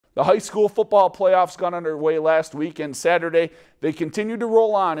The high school football playoffs got underway last week, and Saturday they continue to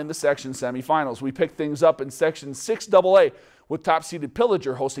roll on in the section semifinals. We picked things up in Section 6AA with top-seeded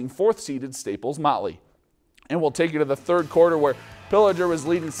Pillager hosting 4th-seeded Staples-Motley. And we'll take you to the third quarter where Pillager was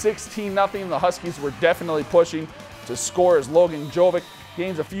leading 16-0. The Huskies were definitely pushing to score as Logan Jovic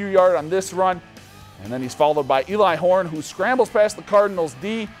gains a few yards on this run. And then he's followed by Eli Horn, who scrambles past the Cardinals'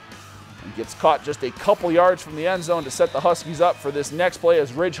 D and gets caught just a couple yards from the end zone to set the Huskies up for this next play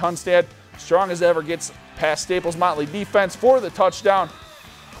as Ridge Hunstad, strong as ever, gets past Staples-Motley defense for the touchdown.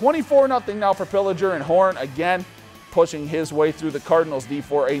 24-0 now for Pillager, and Horn again pushing his way through the Cardinals' D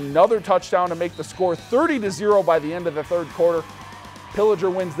for another touchdown to make the score 30-0 by the end of the third quarter.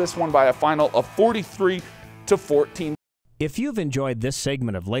 Pillager wins this one by a final of 43-14. If you've enjoyed this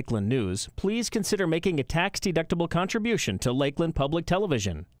segment of Lakeland News, please consider making a tax-deductible contribution to Lakeland Public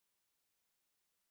Television.